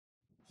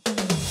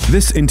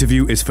This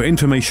interview is for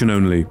information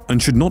only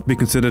and should not be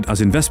considered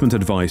as investment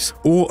advice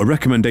or a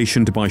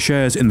recommendation to buy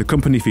shares in the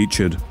company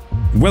featured.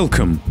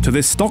 Welcome to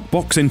this Stock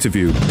Box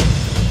interview.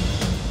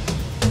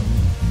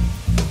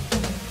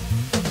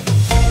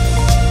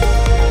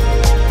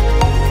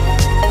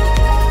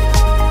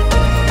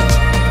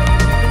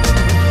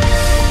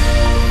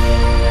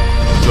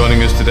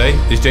 Joining us today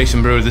is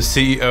Jason Brewer, the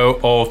CEO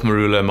of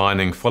Marula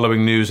Mining,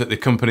 following news that the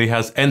company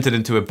has entered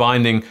into a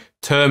binding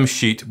term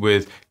sheet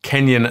with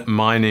Kenyan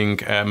mining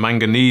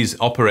manganese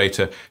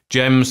operator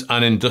Gems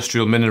and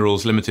Industrial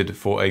Minerals Limited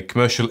for a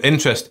commercial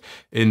interest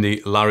in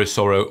the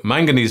Larisoro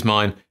manganese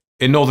mine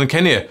in northern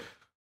Kenya.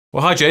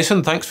 Well, hi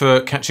Jason, thanks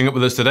for catching up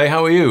with us today.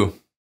 How are you?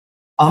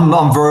 I'm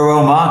very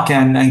well, Mark,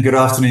 and good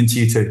afternoon to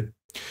you too.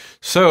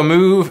 So a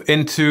move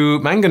into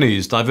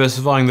manganese,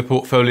 diversifying the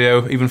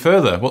portfolio even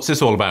further. What's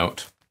this all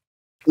about?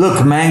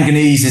 Look,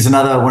 manganese is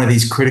another one of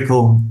these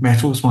critical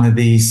metals, one of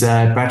these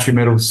battery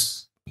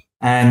metals,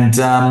 and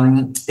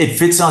it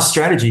fits our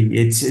strategy.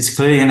 It's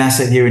clearly an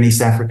asset here in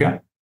East Africa.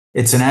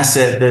 It's an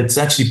asset that's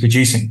actually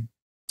producing.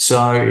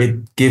 So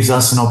it gives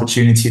us an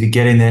opportunity to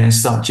get in there and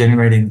start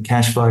generating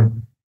cash flow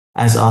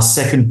as our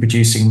second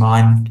producing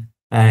mine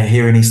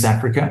here in East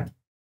Africa.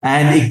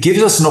 And it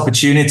gives us an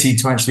opportunity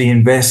to actually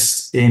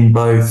invest in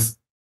both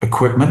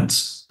equipment,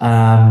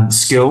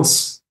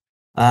 skills,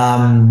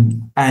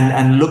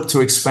 and look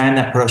to expand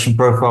that production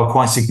profile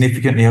quite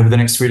significantly over the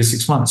next 3 to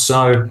 6 months.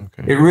 So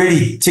It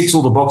really ticks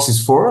all the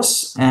boxes for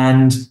us.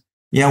 And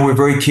yeah, we're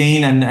very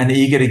keen and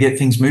eager to get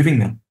things moving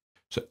there.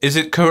 So is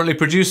it currently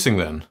producing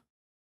then?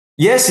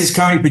 Yes, it's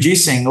currently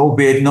producing,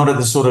 albeit not at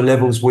the sort of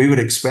levels we would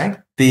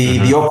expect.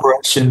 The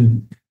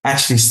operation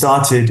actually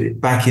started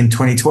back in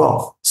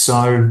 2012.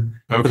 So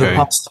for the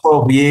past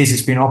 12 years,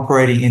 it's been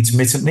operating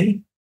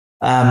intermittently.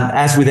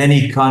 As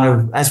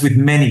with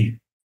many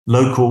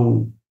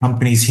local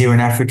companies here in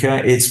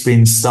Africa, it's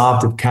been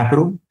starved of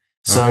capital.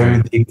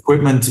 So the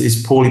equipment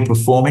is poorly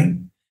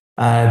performing.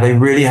 They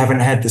really haven't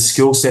had the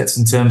skill sets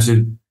in terms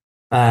of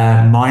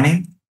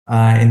mining,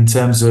 in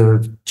terms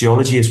of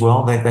geology as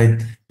well.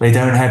 They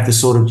don't have the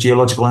sort of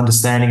geological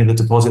understanding of the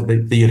deposit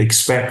that you'd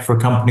expect for a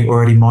company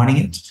already mining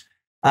it.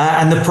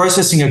 And the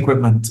processing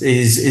equipment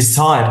is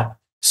tired.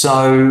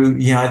 So,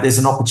 there's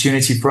an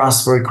opportunity for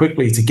us very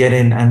quickly to get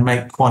in and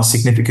make quite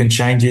significant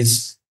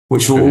changes,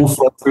 which will all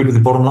flow through to the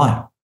bottom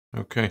line.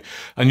 Okay.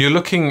 And you're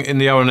looking in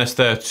the RNS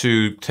there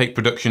to take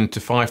production to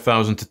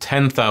 5,000 to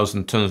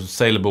 10,000 tons of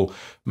saleable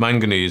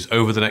manganese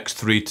over the next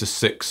 3 to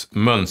 6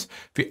 months.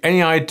 Have you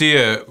any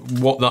idea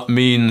what that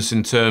means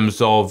in terms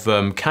of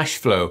cash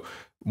flow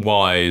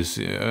wise?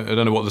 I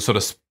don't know what the sort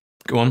of...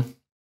 Go on.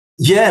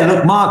 Yeah,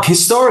 look, Mark,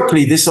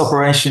 historically, this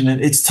operation,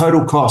 its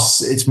total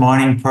costs, its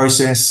mining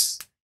process,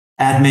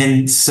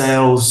 admin,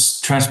 sales,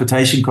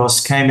 transportation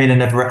costs came in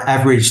and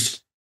averaged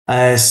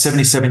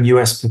 $77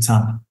 US per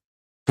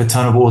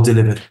ton of ore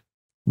delivered.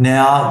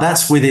 Now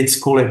that's with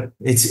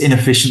its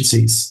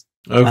inefficiencies.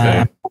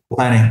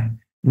 Planning.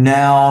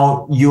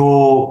 Now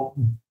your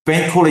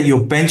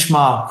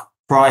benchmark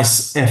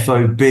price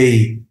FOB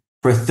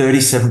for a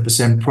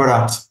 37%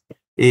 product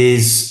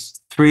is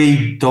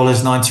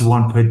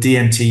 $3.91 per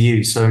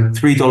DMTU, so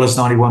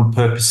 $3.91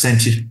 per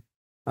percentage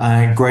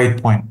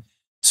grade point.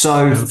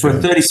 So for a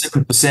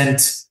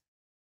 37%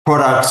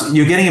 product,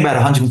 you're getting about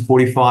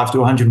 $145 to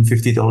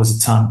 $150 a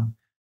ton.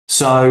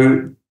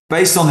 So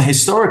based on the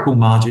historical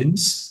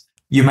margins,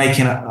 you're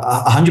making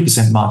a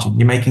 100% margin.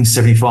 You're making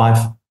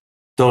 $75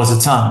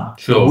 a ton.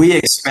 Sure. We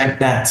expect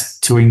that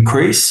to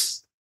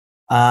increase,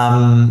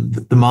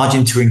 the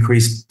margin to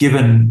increase,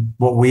 given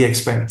what we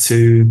expect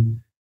to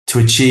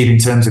achieve in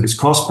terms of its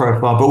cost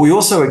profile. But we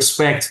also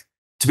expect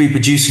to be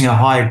producing a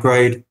higher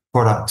grade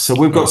product. So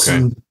we've got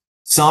some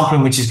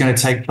sampling which is going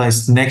to take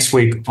place next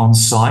week on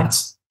site,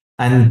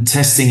 and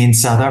testing in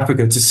South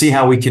Africa to see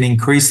how we can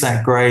increase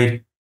that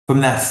grade from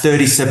that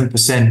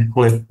 37%,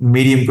 call it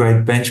medium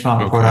grade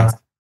benchmark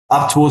product,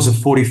 up towards a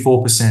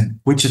 44%,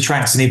 which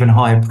attracts an even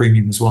higher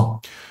premium as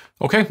well.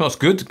 Okay, that's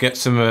good. Get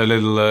some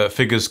little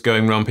figures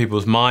going around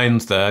people's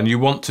minds there. And you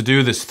want to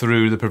do this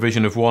through the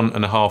provision of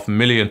 $1.5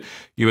 million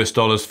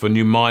US for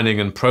new mining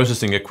and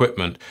processing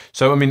equipment.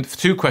 So, I mean,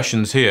 2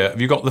 questions here.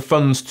 Have you got the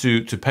funds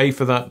to pay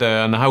for that?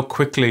 And how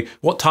quickly,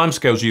 what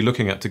timescales are you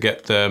looking at to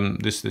get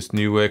this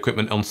new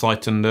equipment on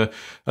site and up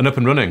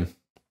and running?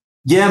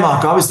 Yeah,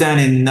 Mark, I was down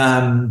in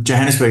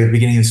Johannesburg at the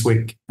beginning of this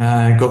week.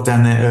 Got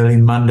down there early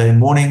Monday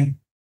morning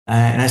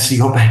and actually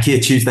got back here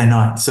Tuesday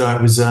night. So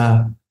it was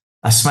a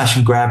smash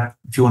and grab,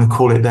 if you want to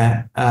call it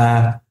that.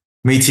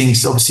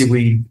 Meetings, obviously,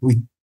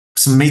 we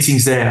some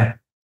meetings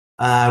there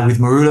with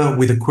Marula,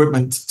 with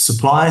equipment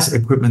suppliers,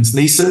 equipment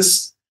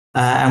leases,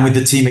 and with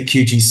the team at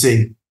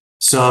QGC.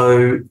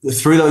 So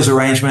through those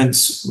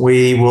arrangements,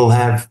 we will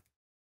have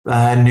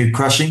new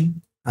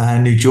crushing,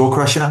 new jaw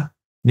crusher,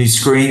 new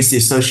screens, the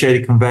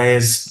associated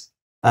conveyors.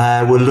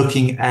 We're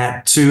looking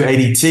at 2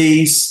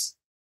 ADTs,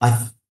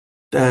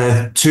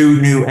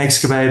 2 new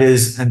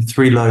excavators, and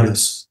 3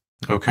 loaders.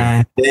 Okay.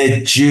 And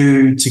they're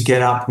due to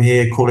get up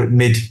here, call it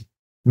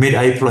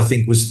mid-April, I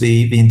think was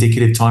the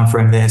indicative time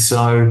frame there.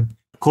 So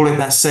call it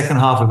that second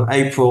half of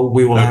April,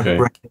 we will have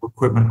brand new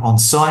equipment on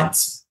site.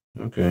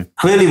 Okay.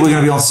 Clearly, we're going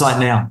to be on site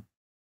now.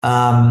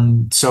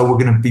 So we're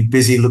going to be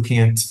busy looking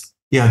at,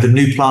 the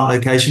new plant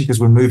location because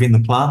we're moving the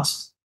plant.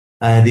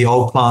 The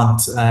old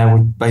plant, we're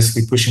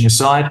basically pushing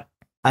aside.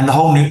 And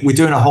we're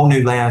doing a whole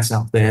new layout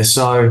out there.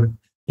 So,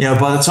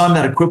 by the time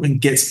that equipment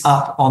gets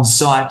up on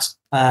site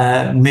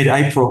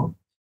mid-April,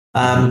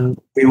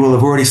 we will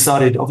have already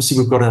started. Obviously,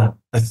 we've got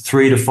a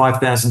 3,000 to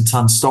 5,000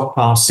 ton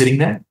stockpile sitting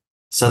there.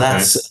 So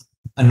that's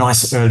a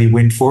nice early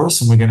win for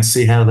us. And we're going to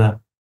see how that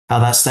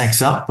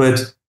stacks up.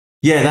 But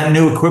yeah, that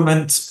new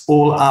equipment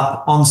all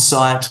up on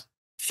site,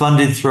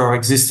 funded through our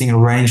existing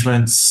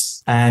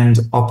arrangements and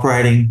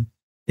operating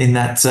in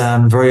that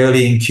very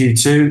early in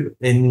Q2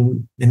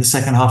 in the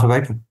second half of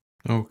April.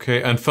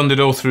 Okay, and funded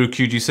all through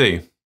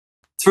QGC?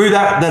 Through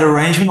that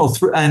arrangement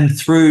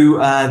through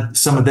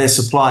some of their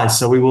suppliers.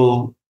 So we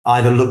will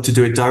either look to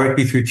do it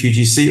directly through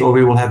QGC or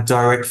we will have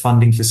direct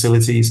funding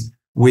facilities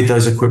with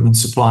those equipment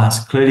suppliers.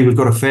 Clearly, we've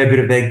got a fair bit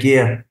of their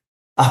gear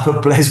up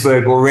at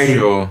Blesberg already.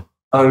 Sure.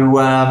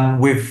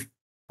 So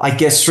I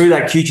guess through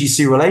that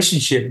QGC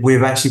relationship,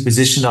 we've actually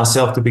positioned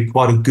ourselves to be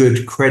quite a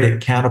good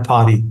credit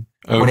counterparty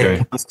when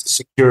it comes to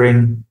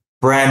securing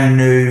brand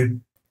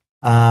new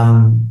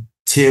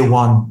tier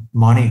one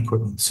mining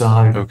equipment.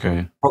 So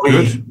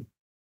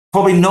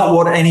probably not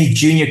what any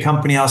junior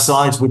company our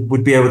size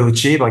would be able to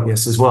achieve, I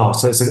guess, as well.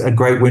 So it's a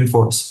great win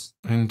for us.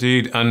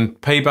 Indeed. And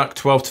payback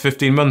 12 to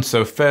 15 months,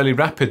 so fairly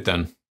rapid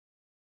then.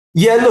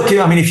 Yeah, look,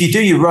 I mean, if you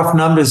do your rough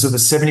numbers of a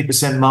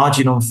 70%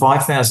 margin on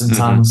 5,000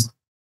 tons,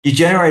 you're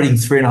generating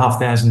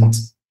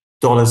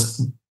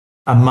 $3,500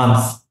 a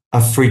month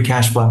of free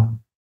cash flow.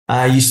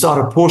 You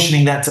start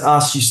apportioning that to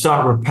us, you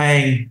start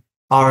repaying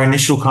our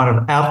initial kind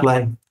of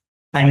outlay.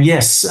 And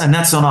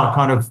that's on our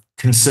kind of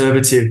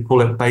conservative, call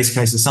it base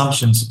case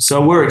assumptions.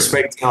 So we're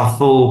expecting our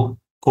full,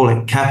 call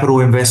it capital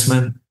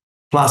investment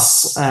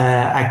plus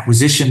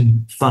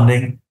acquisition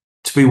funding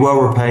to be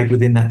well repaid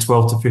within that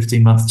 12 to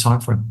 15 month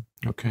timeframe.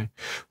 Okay.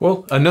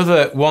 Well,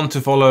 another one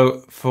to follow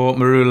for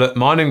Marula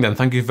Mining then.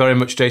 Thank you very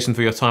much, Jason,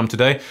 for your time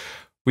today.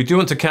 We do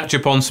want to catch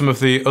up on some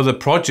of the other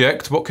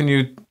projects. What can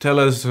you tell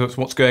us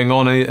what's going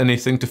on?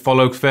 Anything to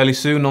follow fairly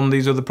soon on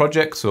these other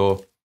projects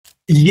or?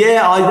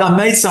 Yeah, I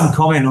made some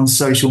comment on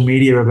social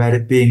media about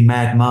it being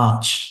Mad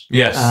March.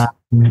 Yes.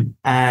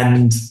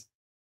 And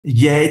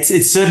yeah,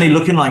 it's certainly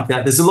looking like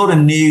that. There's a lot of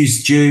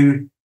news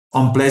due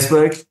on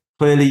Blesberg.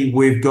 Clearly,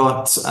 we've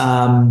got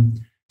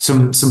some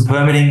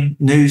permitting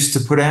news to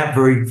put out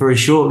very, very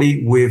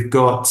shortly. We've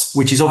got,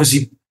 which is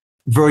obviously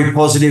very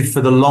positive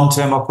for the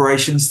long-term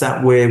operations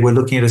that we're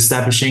looking at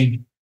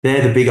establishing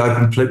there, the big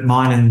open pit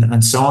mine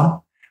and so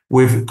on.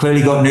 We've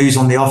clearly got news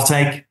on the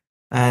offtake,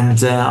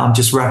 and I'm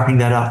just wrapping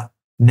that up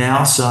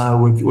now. So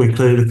we're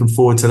clearly looking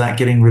forward to that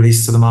getting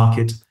released to the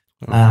market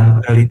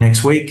early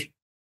next week.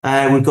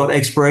 We've got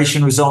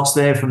exploration results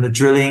there from the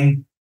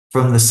drilling,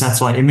 from the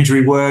satellite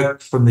imagery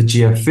work, from the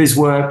geophys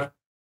work.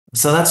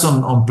 So that's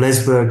on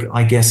Blesberg,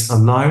 I guess,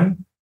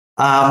 alone.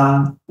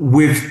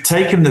 We've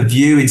taken the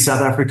view in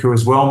South Africa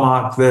as well,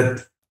 Mark,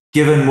 that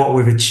given what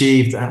we've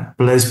achieved at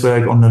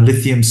Blesberg on the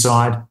lithium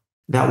side,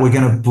 that we're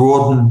going to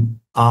broaden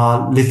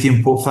our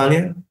lithium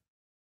portfolio.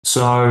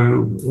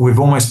 So we've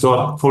almost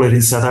got, call it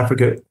in South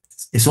Africa,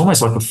 it's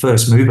almost like a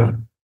first mover,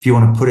 if you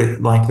want to put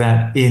it like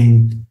that,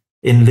 in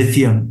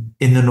lithium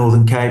in the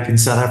Northern Cape in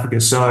South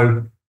Africa.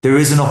 So there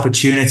is an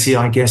opportunity,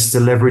 I guess, to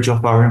leverage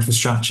off our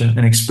infrastructure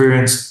and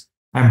experience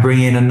and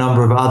bring in a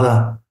number of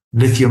other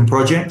lithium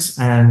projects.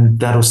 And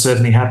that'll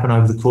certainly happen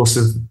over the course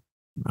of,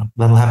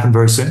 that'll happen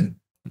very soon.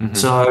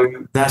 So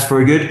that's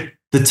very good.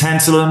 The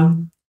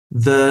tantalum,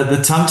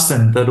 the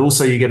tungsten that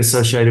also you get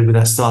associated with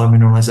that style of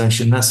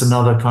mineralization, that's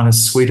another kind of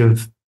suite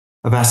of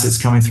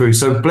assets coming through.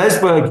 So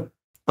Blesberg,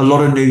 a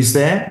lot of news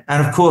there.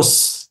 And of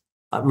course,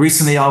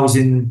 recently I was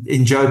in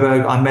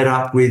Joburg. I met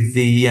up with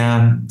the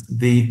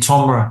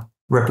TOMRA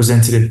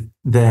representative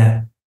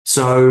there.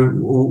 So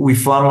we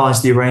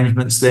finalized the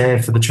arrangements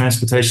there for the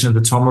transportation of the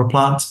TOMRA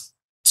plant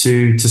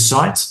to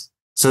site.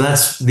 So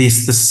that's the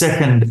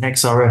second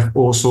XRF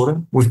ore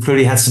sorter. We've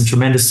clearly had some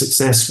tremendous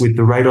success with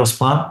the Rados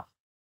plant.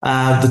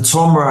 The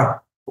TOMRA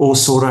ore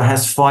sorter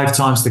has 5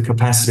 times the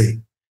capacity.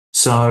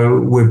 So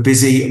we're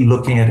busy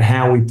looking at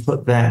how we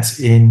put that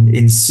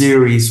in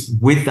series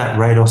with that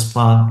Rados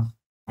plant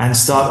and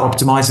start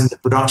optimizing the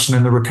production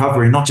and the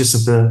recovery, not just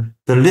of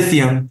the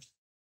lithium,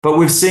 but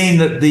we've seen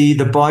that the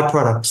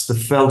byproducts, the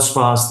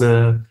feldspars,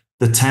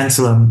 the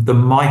tantalum, the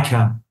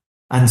mica,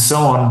 and so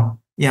on,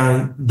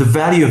 the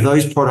value of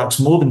those products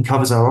more than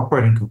covers our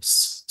operating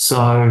costs.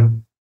 So,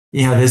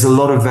 there's a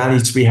lot of value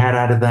to be had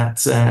out of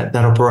that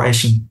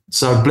operation.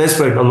 So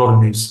Blesberg, a lot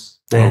of news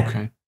there.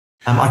 Okay.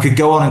 I could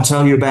go on and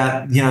tell you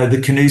about,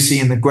 the Canusi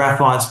and the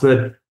graphites,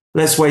 but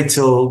let's wait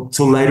till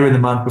later in the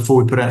month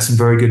before we put out some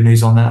very good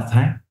news on that.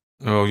 Hey?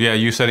 Oh, yeah,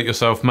 you said it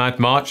yourself, Mad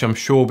March. I'm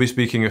sure we'll be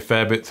speaking a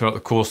fair bit throughout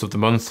the course of the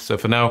month. So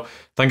for now,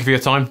 thank you for your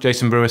time.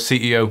 Jason Brewer,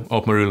 CEO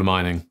of Marula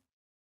Mining.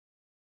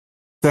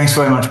 Thanks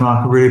very much,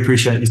 Mark. I really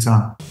appreciate your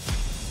time.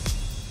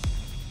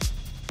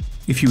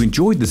 If you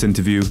enjoyed this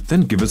interview,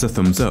 then give us a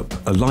thumbs up,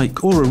 a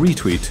like or a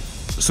retweet.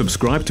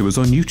 Subscribe to us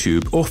on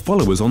YouTube or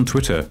follow us on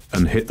Twitter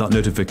and hit that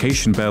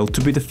notification bell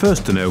to be the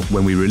first to know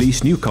when we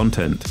release new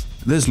content.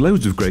 There's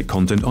loads of great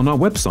content on our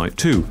website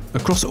too,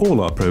 across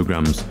all our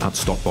programs at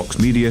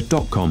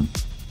stockboxmedia.com.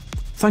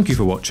 Thank you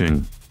for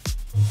watching.